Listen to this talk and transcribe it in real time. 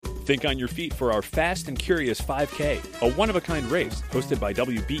Think on your feet for our Fast and Curious 5K, a one-of-a-kind race hosted by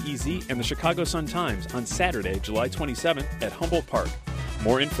WBEZ and the Chicago Sun-Times on Saturday, July 27th at Humboldt Park.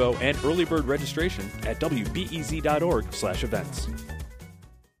 More info and early bird registration at wbez.org/events.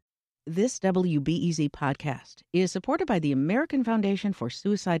 This WBEZ podcast is supported by the American Foundation for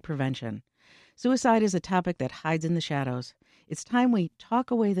Suicide Prevention. Suicide is a topic that hides in the shadows. It's time we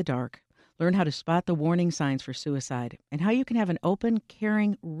talk away the dark. Learn how to spot the warning signs for suicide and how you can have an open,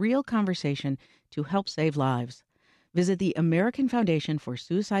 caring, real conversation to help save lives. Visit the American Foundation for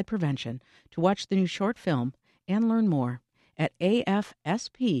Suicide Prevention to watch the new short film and learn more at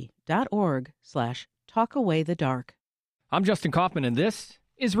afsp.org/talkawaythedark. I'm Justin Kaufman, and this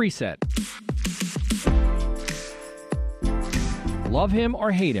is Reset. Love him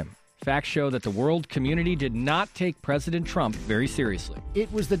or hate him, facts show that the world community did not take President Trump very seriously.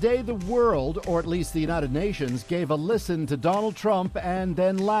 It was the day the world, or at least the United Nations, gave a listen to Donald Trump and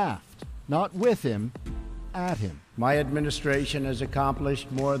then laughed. Not with him, at him. My administration has accomplished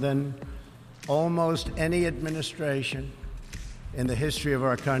more than almost any administration in the history of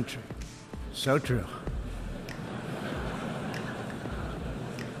our country. So true.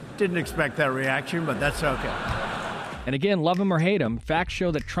 Didn't expect that reaction, but that's okay. And again, love him or hate him, facts show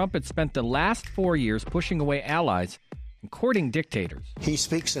that Trump had spent the last 4 years pushing away allies and courting dictators. He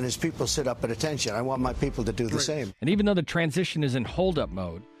speaks and his people sit up at attention. I want my people to do the same. And even though the transition is in hold-up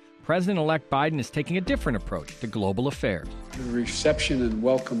mode, President-elect Biden is taking a different approach to global affairs. The reception and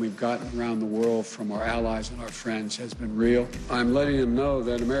welcome we've gotten around the world from our allies and our friends has been real. I'm letting them know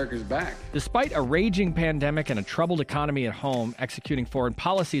that America's back. Despite a raging pandemic and a troubled economy at home, executing foreign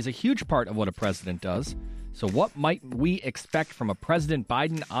policy is a huge part of what a president does. So what might we expect from a President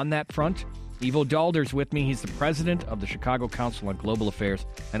Biden on that front? Ivo Dalder's with me. He's the president of the Chicago Council on Global Affairs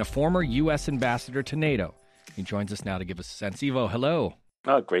and a former U.S. ambassador to NATO. He joins us now to give us a sense. Ivo, hello.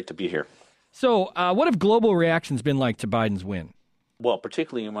 Oh, great to be here. So what have global reactions been like to Biden's win? Well,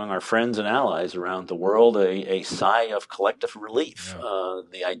 particularly among our friends and allies around the world, a sigh of collective relief. Yeah.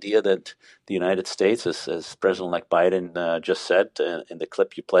 The idea that the United States, as President-elect Biden just said in the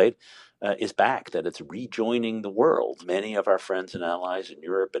clip you played, is back, that it's rejoining the world. Many of our friends and allies in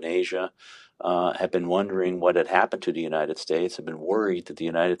Europe and Asia have been wondering what had happened to the United States, have been worried that the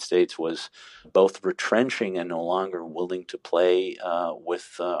United States was both retrenching and no longer willing to play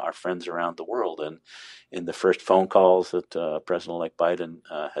with our friends around the world. And in the first phone calls that President-elect Biden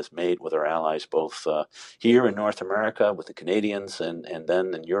has made with our allies, both here in North America with the Canadians and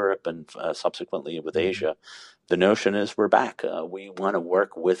then in Europe and subsequently with Asia, the notion is we're back. We want to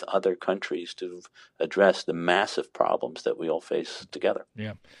work with other countries to address the massive problems that we all face together.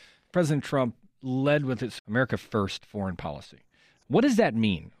 Yeah. President Trump led with his America First foreign policy. What does that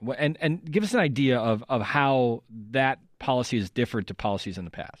mean? And give us an idea of how that policy is different to policies in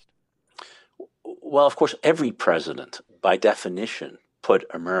the past. Well, of course, every president, by definition, put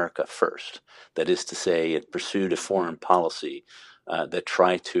America first. That is to say, it pursued a foreign policy that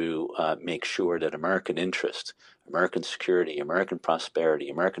tried to make sure that American interest, American security, American prosperity,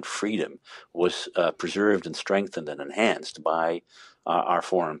 American freedom was preserved and strengthened and enhanced by our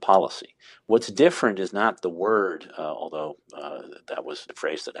foreign policy. What's different is not the word, although that was the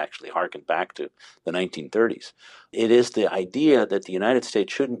phrase that actually harkened back to the 1930s. It is the idea that the United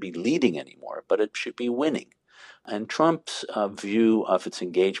States shouldn't be leading anymore, but it should be winning. And Trump's view of its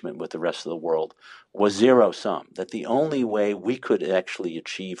engagement with the rest of the world was zero-sum, that the only way we could actually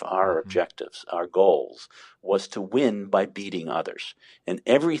achieve our objectives, our goals, was to win by beating others. And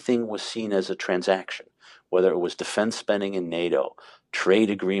everything was seen as a transaction, whether it was defense spending in NATO,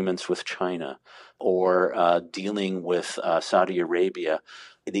 trade agreements with China, or dealing with Saudi Arabia.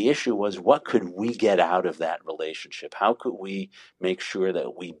 The issue was, what could we get out of that relationship? How could we make sure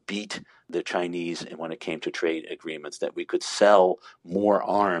that we beat the Chinese when it came to trade agreements, that we could sell more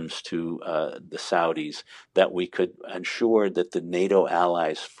arms to the Saudis, that we could ensure that the NATO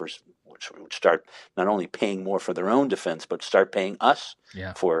allies would start not only paying more for their own defense, but start paying us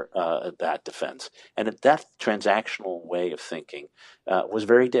for that defense. And that transactional way of thinking was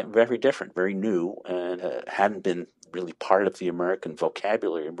very different, very new, and hadn't been really part of the American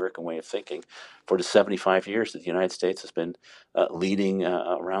vocabulary, American way of thinking for the 75 years that the United States has been leading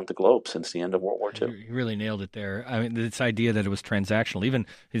around the globe since the end of World War II. You really nailed it there. I mean, this idea that it was transactional, even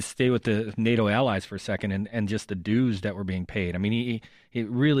his stay with the NATO allies for a second and just the dues that were being paid. I mean, he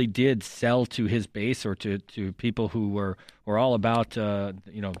really did sell to his base or to people who were all about,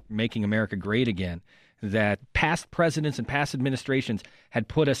 making America great again, that past presidents and past administrations had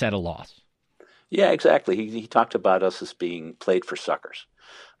put us at a loss. Yeah, exactly. He talked about us as being played for suckers,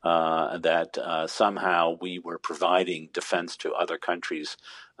 that somehow we were providing defense to other countries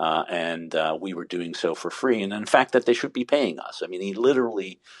and we were doing so for free. And in fact, that they should be paying us. I mean, he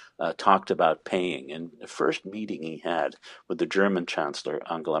literally talked about paying. And the first meeting he had with the German Chancellor,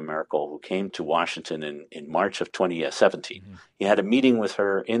 Angela Merkel, who came to Washington in March of 2017, he had a meeting with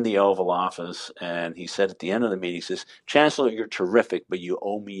her in the Oval Office, and he said at the end of the meeting, he says, "Chancellor, you're terrific, but you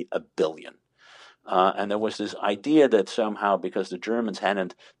owe me $1 billion." And there was this idea that somehow because the Germans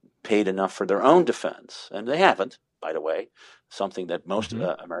hadn't paid enough for their own defense, and they haven't, by the way, something that most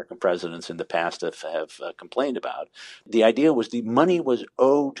American presidents in the past have complained about. The idea was the money was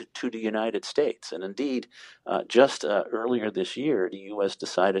owed to the United States. And indeed, just earlier this year, the U.S.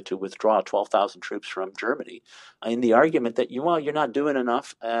 decided to withdraw 12,000 troops from Germany in the argument that, you're not doing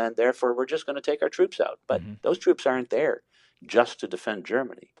enough, and therefore we're just going to take our troops out. But those troops aren't there just to defend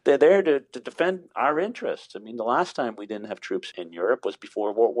Germany. They're there to defend our interests. I mean, the last time we didn't have troops in Europe was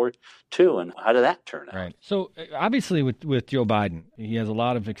before World War II, and how did that turn out? Right. So obviously with Joe Biden, he has a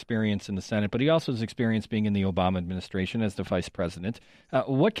lot of experience in the Senate, but he also has experience being in the Obama administration as the vice president.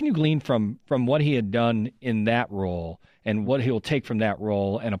 What can you glean from what he had done in that role and what he'll take from that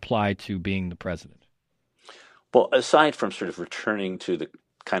role and apply to being the president? Well, aside from sort of returning to the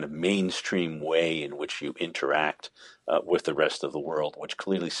kind of mainstream way in which you interact with the rest of the world, which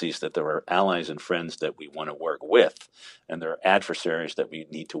clearly sees that there are allies and friends that we want to work with, and there are adversaries that we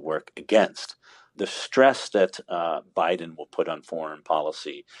need to work against. The stress that Biden will put on foreign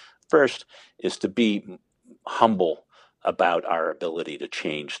policy, first, is to be humble about our ability to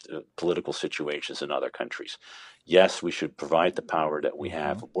change the political situations in other countries. Yes, we should provide the power that we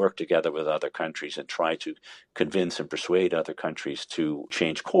have, work together with other countries, and try to convince and persuade other countries to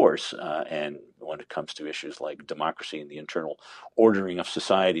change course. And when it comes to issues like democracy and the internal ordering of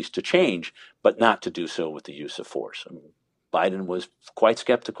societies, to change, but not to do so with the use of force. I mean, Biden was quite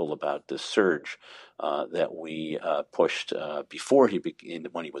skeptical about this surge that we pushed before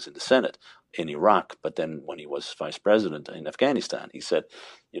when he was in the Senate in Iraq, but then when he was vice president in Afghanistan, he said,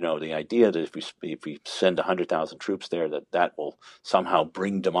 the idea that if we send 100,000 troops there, that will somehow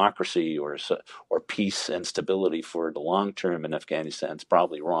bring democracy or peace and stability for the long term in Afghanistan is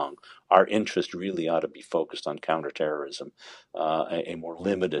probably wrong. Our interest really ought to be focused on counterterrorism, a more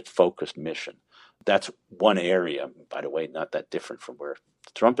limited, focused mission. That's one area, by the way, not that different from where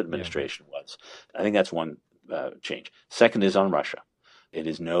the Trump administration was. I think that's one change. Second is on Russia. It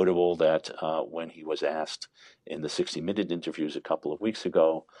is notable that when he was asked in the 60-Minute interviews a couple of weeks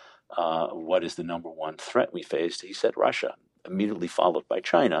ago, what is the number one threat we faced, he said Russia, immediately followed by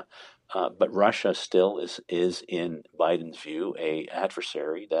China. But Russia still is, in Biden's view, an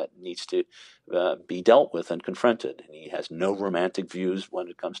adversary that needs to be dealt with and confronted. And he has no romantic views when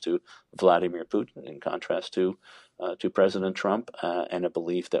it comes to Vladimir Putin, in contrast to President Trump, and a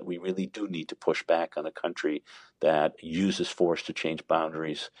belief that we really do need to push back on a country that uses force to change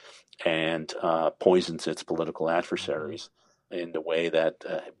boundaries and poisons its political adversaries in the way that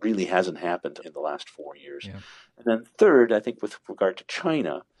really hasn't happened in the last 4 years. Yeah. And then third, I think with regard to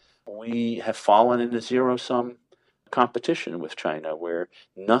China, we have fallen into zero-sum competition with China, where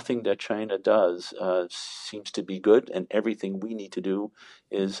nothing that China does seems to be good, and everything we need to do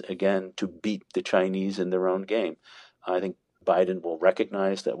is, again, to beat the Chinese in their own game. I think Biden will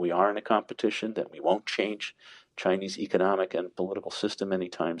recognize that we are in a competition, that we won't change Chinese economic and political system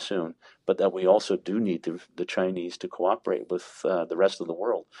anytime soon, but that we also do need the Chinese to cooperate with the rest of the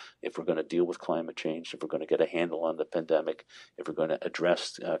world if we're going to deal with climate change, if we're going to get a handle on the pandemic, if we're going to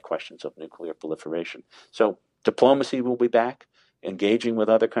address questions of nuclear proliferation. So diplomacy will be back. Engaging with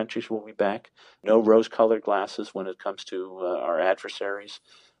other countries will be back. No rose-colored glasses when it comes to our adversaries,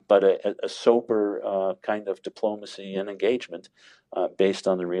 but a sober kind of diplomacy and engagement based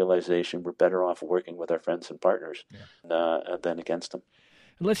on the realization we're better off working with our friends and partners than against them.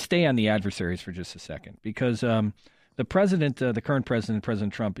 Let's stay on the adversaries for just a second, because the president, the current president,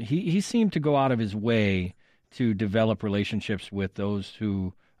 President Trump, he seemed to go out of his way to develop relationships with those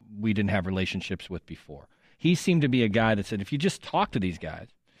who we didn't have relationships with before. He seemed to be a guy that said, if you just talk to these guys,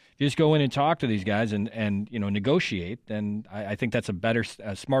 if you just go in and talk to these guys and negotiate, then I think that's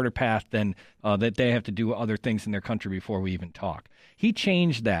a smarter path than that they have to do other things in their country before we even talk. He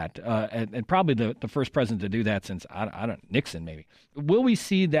changed that, and probably the first president to do that since, Nixon maybe. Will we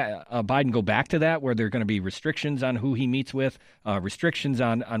see that Biden go back to that, where there are going to be restrictions on who he meets with, restrictions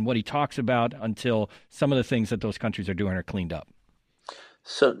on what he talks about, until some of the things that those countries are doing are cleaned up?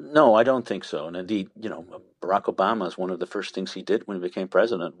 So, no, I don't think so. And indeed, Barack Obama, is one of the first things he did when he became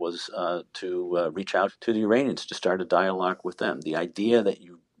president was to reach out to the Iranians, to start a dialogue with them. The idea that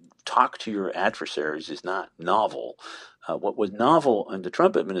you talk to your adversaries is not novel. What was novel in the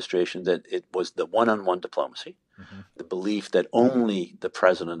Trump administration, that it was the one-on-one diplomacy. The belief that only the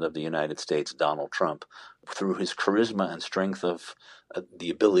President of the United States, Donald Trump, through his charisma and strength of the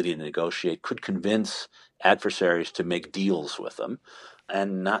ability to negotiate, could convince adversaries to make deals with them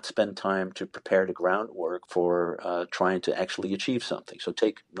and not spend time to prepare the groundwork for trying to actually achieve something. So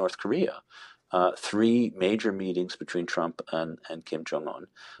take North Korea. 3 major meetings between Trump and Kim Jong-un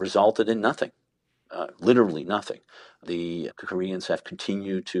resulted in nothing. Literally nothing. The Koreans have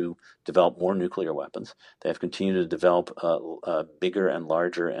continued to develop more nuclear weapons. They have continued to develop bigger and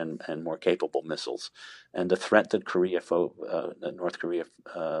larger and more capable missiles. And the threat that North Korea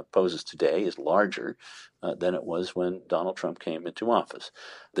poses today is larger than it was when Donald Trump came into office.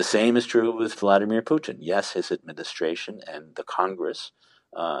 The same is true with Vladimir Putin. Yes, his administration and the Congress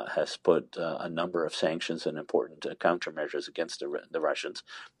has put a number of sanctions and important countermeasures against the Russians.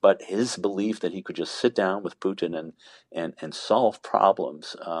 But his belief that he could just sit down with Putin and solve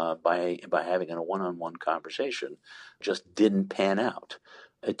problems by having a one-on-one conversation just didn't pan out.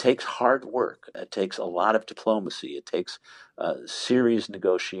 It takes hard work. It takes a lot of diplomacy. It takes serious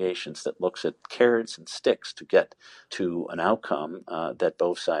negotiations that looks at carrots and sticks to get to an outcome that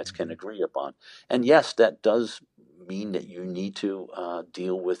both sides can agree upon. And yes, that does mean that you need to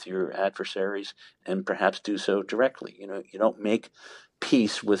deal with your adversaries and perhaps do so directly. You don't make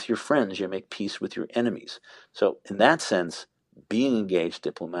peace with your friends, you make peace with your enemies. So in that sense, being engaged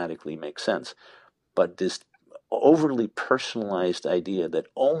diplomatically makes sense. But this overly personalized idea that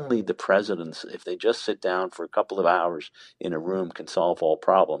only the presidents, if they just sit down for a couple of hours in a room, can solve all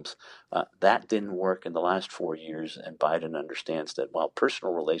problems, that didn't work in the last 4 years. And Biden understands that while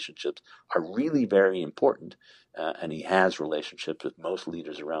personal relationships are really very important, and he has relationships with most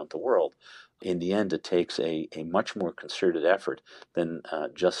leaders around the world, in the end, it takes a much more concerted effort than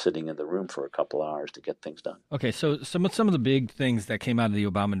just sitting in the room for a couple hours to get things done. Okay, so some of the big things that came out of the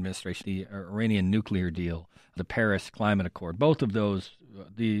Obama administration, the Iranian nuclear deal, the Paris Climate Accord, both of those,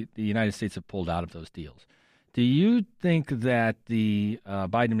 the United States have pulled out of those deals. Do you think that the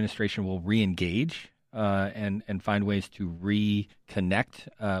Biden administration will re-engage and find ways to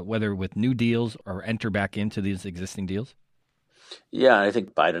reconnect, whether with new deals or enter back into these existing deals? Yeah, I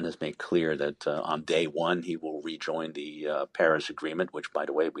think Biden has made clear that on day one he will rejoin the Paris Agreement, which, by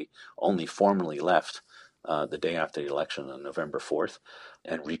the way, we only formally left the day after the election on November 4th,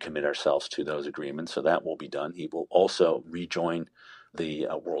 and recommit ourselves to those agreements. So that will be done. He will also rejoin the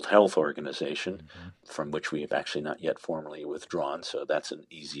World Health Organization, from which we have actually not yet formally withdrawn. So that's an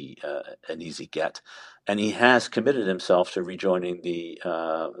easy get. And he has committed himself to rejoining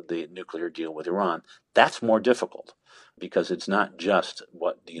the nuclear deal with Iran. That's more difficult, because it's not just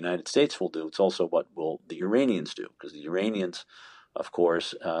what the United States will do, it's also what will the Iranians do, because the Iranians, of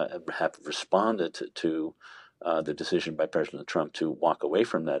course, have responded to the decision by President Trump to walk away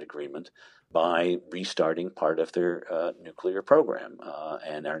from that agreement by restarting part of their nuclear program,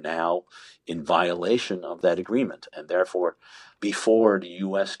 and are now in violation of that agreement. And therefore, before the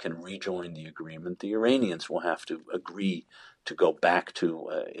U.S. can rejoin the agreement, the Iranians will have to agree to go back to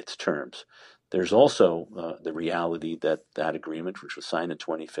its terms. There's also the reality that that agreement, which was signed in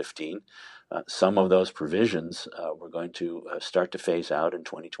 2015, some of those provisions were going to start to phase out in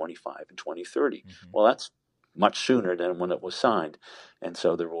 2025 and 2030. Well, that's much sooner than when it was signed. And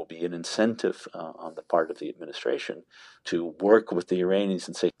so there will be an incentive on the part of the administration to work with the Iranians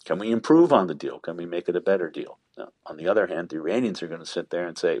and say, can we improve on the deal? Can we make it a better deal? Now, on the other hand, the Iranians are going to sit there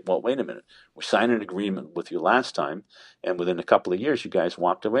and say, well, wait a minute. We signed an agreement with you last time, and within a couple of years, you guys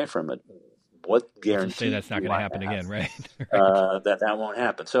walked away from it. What guarantee? Say that's not going to happen again, right? That won't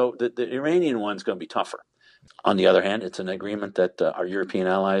happen. So the Iranian one's going to be tougher. On the other hand, it's an agreement that our European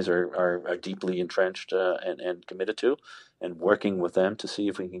allies are deeply entrenched and committed to, and working with them to see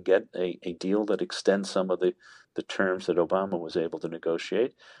if we can get a deal that extends some of the terms that Obama was able to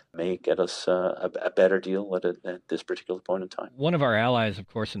negotiate, may get us a better deal at this particular point in time. One of our allies, of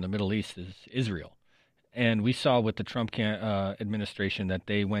course, in the Middle East is Israel. And we saw with the Trump administration that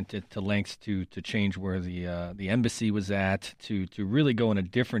they went to lengths to change where the embassy was at, to really go in a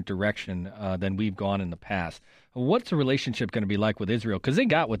different direction than we've gone in the past. What's the relationship going to be like with Israel? Because they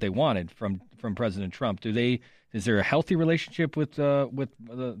got what they wanted from President Trump. Is there a healthy relationship with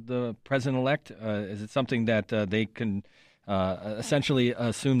the president-elect? Is it something that they can essentially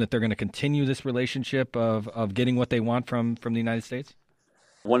assume that they're going to continue this relationship of getting what they want from the United States?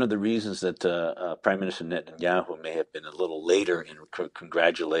 One of the reasons that Prime Minister Netanyahu may have been a little later in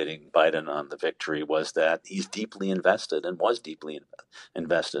congratulating Biden on the victory was that he's deeply invested and was deeply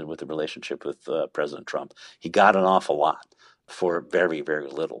invested with the relationship with President Trump. He got an awful lot for very, very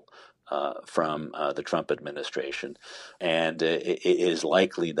little. from the Trump administration. And it is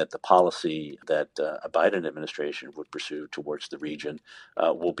likely that the policy that a Biden administration would pursue towards the region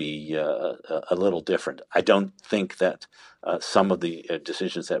will be a little different. I don't think that some of the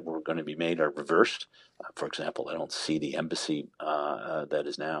decisions that were going to be made are reversed. For example, I don't see the embassy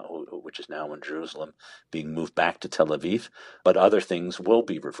which is now in Jerusalem, being moved back to Tel Aviv, but other things will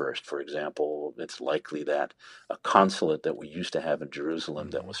be reversed. For example, it's likely that a consulate that we used to have in Jerusalem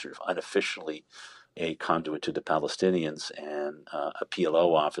that was sort of unofficially a conduit to the Palestinians, and a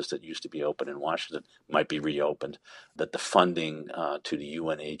PLO office that used to be open in Washington might be reopened, that the funding to the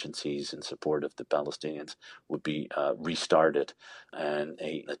UN agencies in support of the Palestinians would be restarted, and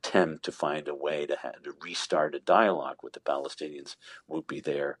an attempt to find a way to restart a dialogue with the Palestinians would be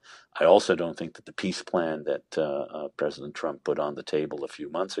there. I also don't think that the peace plan that President Trump put on the table a few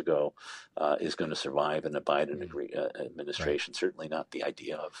months ago is going to survive in a Biden administration. Right. Certainly not the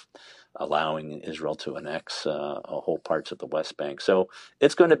idea of allowing Israel to annex whole parts of the West Bank. So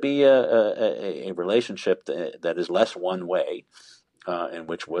it's going to be a relationship that is less one way, in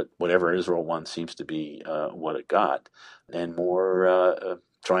which whatever Israel wants seems to be what it got, and more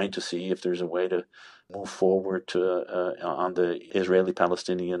trying to see if there's a way to move forward on the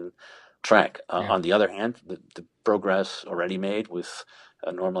Israeli-Palestinian track. On the other hand, the progress already made with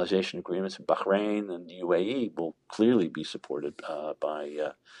normalization agreements in Bahrain and the UAE will clearly be supported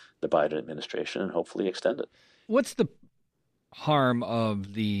by the Biden administration and hopefully extended. What's the harm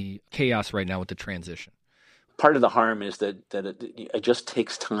of the chaos right now with the transition? Part of the harm is that it just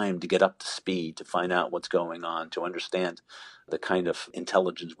takes time to get up to speed, to find out what's going on, to understand the kind of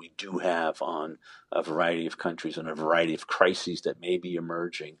intelligence we do have on a variety of countries and a variety of crises that may be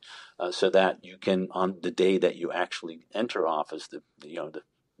emerging, so that you can, on the day that you actually enter office, the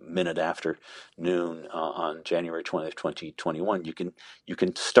minute after noon on January 20th, 2021, you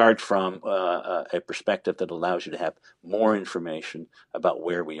can start from a perspective that allows you to have more information about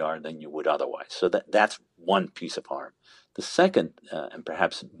where we are than you would otherwise. So that's one piece of harm. The second, and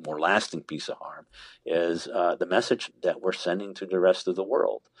perhaps more lasting piece of harm, is the message that we're sending to the rest of the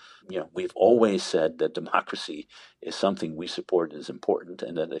world. We've always said that democracy is something we support is important,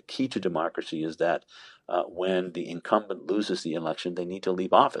 and that the key to democracy is that when the incumbent loses the election, they need to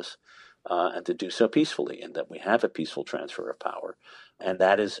leave office, and to do so peacefully, and that we have a peaceful transfer of power. And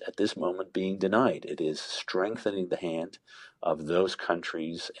that is, at this moment, being denied. It is strengthening the hand of those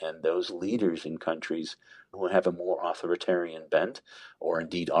countries and those leaders in countries who have a more authoritarian bent, or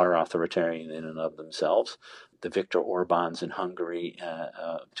indeed are authoritarian in and of themselves. The Viktor Orbáns in Hungary,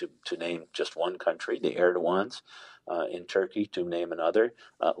 to name just one country, the Erdogans in Turkey, to name another,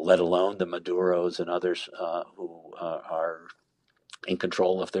 let alone the Maduros and others who are in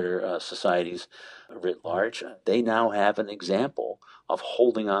control of their societies writ large. They now have an example of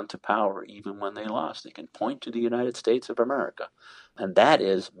holding on to power even when they lost. They can point to the United States of America. And that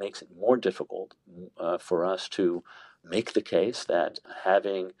makes it more difficult for us to make the case that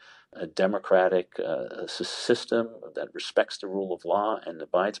having a democratic system that respects the rule of law and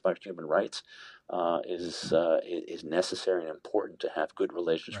abides by human rights is necessary and important to have good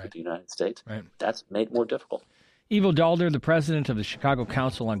relations with the United States. Right. That's made more difficult. Ivo Daalder, the president of the Chicago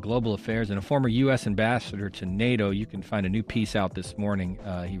Council on Global Affairs and a former U.S. ambassador to NATO. You can find a new piece out this morning.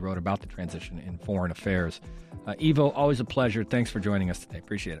 He wrote about the transition in foreign affairs. Ivo, always a pleasure. Thanks for joining us today.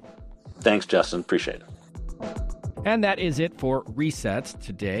 Appreciate it. Thanks, Justin. Appreciate it. And that is it for Resets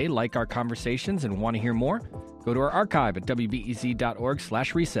today. Like our conversations and want to hear more? Go to our archive at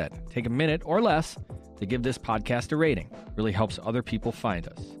wbez.org/reset. Take a minute or less to give this podcast a rating. It really helps other people find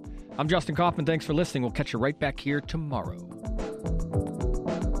us. I'm Justin Kaufman. Thanks for listening. We'll catch you right back here tomorrow.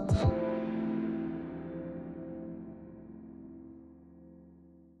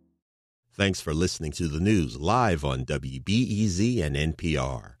 Thanks for listening to the news live on WBEZ and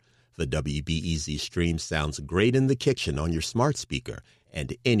NPR. The WBEZ stream sounds great in the kitchen on your smart speaker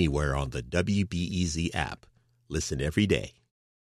and anywhere on the WBEZ app. Listen every day.